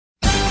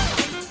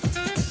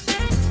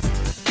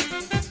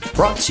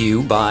Brought to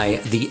you by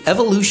the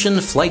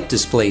Evolution Flight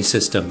Display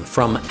System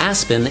from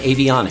Aspen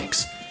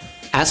Avionics.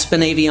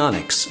 Aspen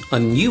Avionics, a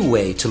new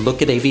way to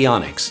look at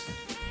avionics.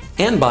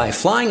 And by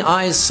Flying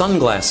Eyes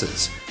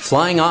Sunglasses.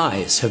 Flying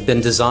Eyes have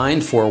been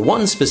designed for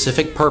one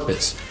specific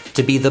purpose,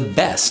 to be the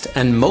best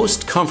and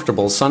most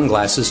comfortable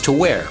sunglasses to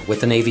wear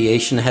with an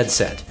aviation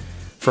headset.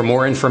 For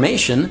more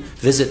information,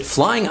 visit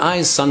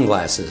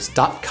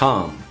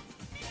flyingeyeSunglasses.com.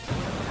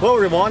 Hello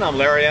everyone, I'm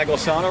Larry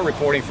Anglisano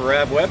reporting for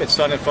AVweb at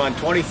Sun and Fun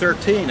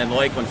 2013 in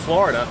Lakeland,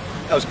 Florida.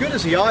 Now, as good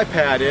as the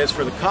iPad is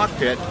for the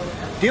cockpit,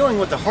 dealing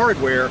with the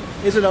hardware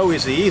isn't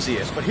always the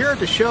easiest. But here at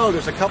the show,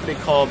 there's a company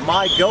called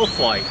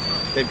MyGoFlight.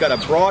 They've got a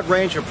broad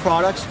range of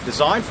products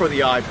designed for the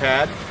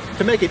iPad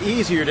to make it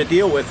easier to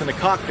deal with in the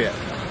cockpit.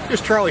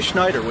 Here's Charlie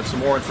Schneider with some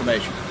more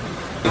information.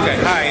 Okay.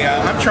 Hi,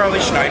 I'm Charlie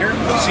Schneider,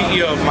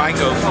 CEO of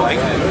MyGoFlight.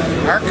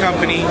 Our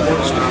company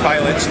works with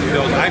pilots to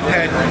build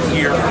iPad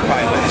gear for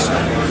pilots.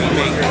 We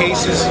make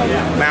cases,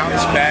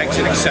 mounts, bags,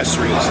 and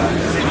accessories to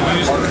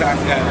use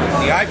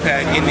the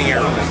iPad in the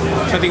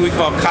airplane. Something we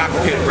call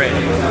cockpit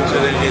ready,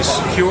 so that it is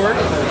secure,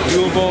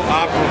 viewable,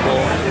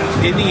 operable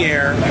in the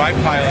air by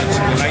pilots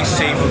in a nice,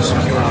 safe, and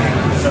secure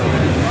manner.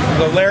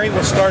 So Larry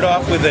will start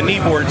off with a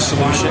kneeboard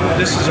solution.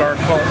 This is what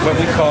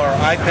we call our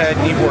iPad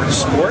kneeboard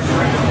Sport.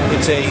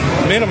 It's a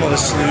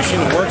minimalist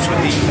solution. It works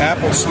with the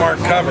Apple Smart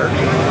Cover,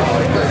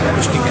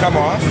 which can come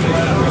off,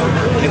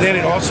 and then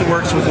it also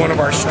works with one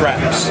of our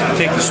straps. You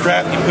take the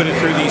strap, you put it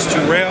through these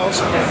two rails,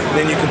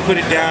 then you can put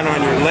it down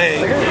on your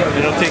leg,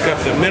 and it'll take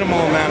up the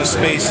minimal amount of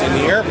space in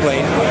the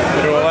airplane,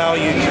 but it'll allow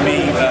you to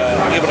be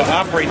able to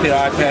operate the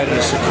iPad in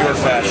a secure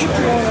fashion.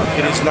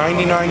 It is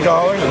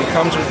 $99 and it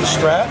comes with the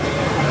strap.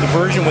 The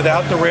version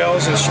without the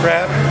rails and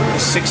strap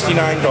is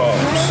 $69.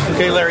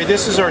 Okay, Larry,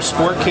 this is our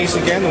sport case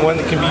again, the one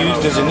that can be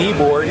used as a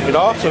kneeboard. It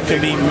also can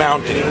be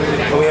mounted.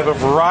 And we have a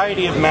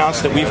variety of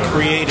mounts that we've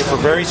created for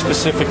very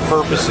specific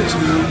purposes.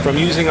 From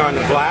using on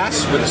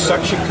glass with a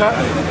suction cup,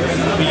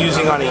 to be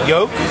using on a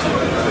yoke,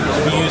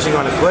 to be using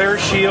on a glare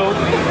shield,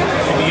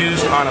 to be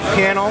used on a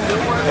panel,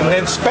 and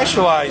then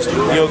specialized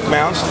yoke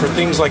mounts for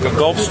things like a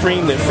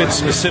Gulfstream that fits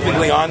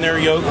specifically on their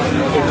yoke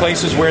in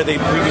places where they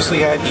previously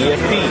had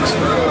EFBs.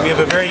 We have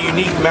a very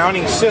unique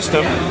mounting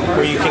system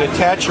where you can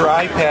attach your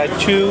iPad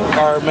to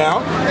our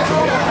mount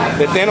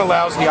that then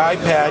allows the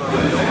iPad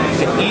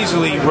to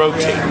easily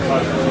rotate.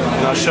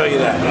 And I'll show you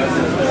that.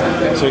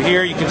 So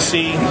here you can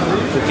see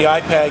that the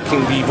iPad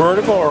can be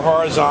vertical or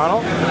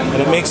horizontal,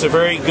 and it makes a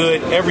very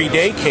good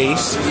everyday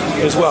case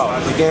as well.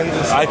 Again,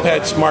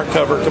 iPad Smart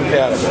Cover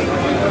compatible.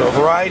 So a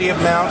variety of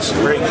mounts,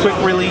 very quick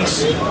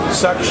release,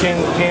 suction,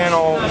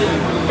 panel,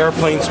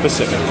 airplane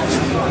specific.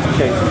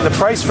 Okay, the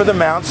price for the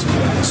mounts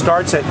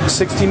starts at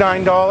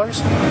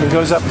 $69 and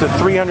goes up to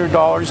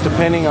 $300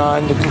 depending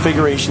on the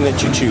configuration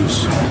that you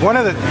choose. One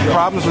of the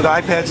problems with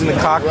iPads in the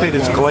cockpit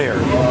is glare.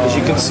 As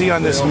you can see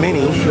on this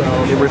Mini,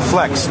 it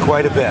reflects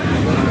quite a bit.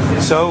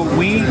 So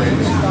we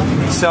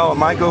sell a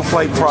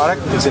MyGoFlight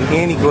product. It's an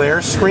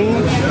anti-glare screen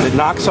that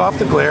knocks off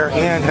the glare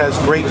and has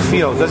great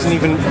feel. It doesn't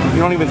even, you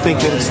don't even think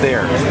that it's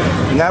there.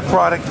 And that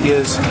product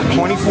is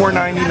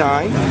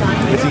 $24.99.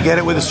 If you get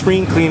it with a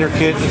screen cleaner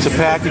kit, it's a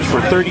package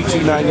for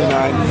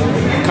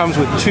 $32.99. It comes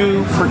with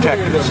two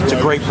protectors. It's a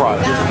great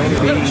product.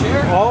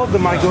 All of the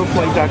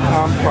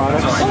MyGoFlight.com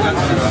products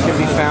can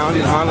be found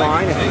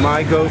online at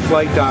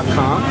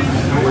MyGoFlight.com,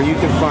 where you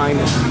can find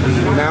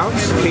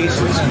mounts,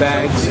 cases,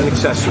 bags, and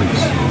accessories.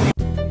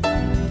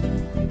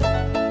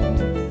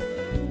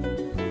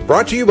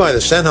 Brought to you by the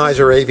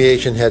Sennheiser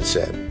Aviation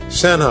Headset.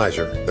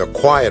 Sennheiser, the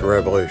quiet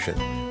revolution.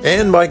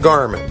 And by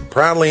Garmin,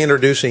 proudly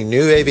introducing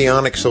new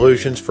avionics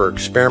solutions for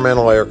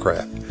experimental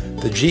aircraft.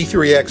 The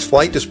G3X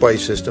flight display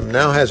system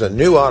now has a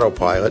new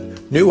autopilot,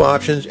 new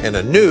options, and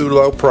a new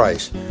low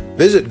price.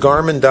 Visit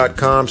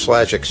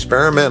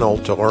Garmin.com/experimental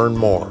to learn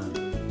more.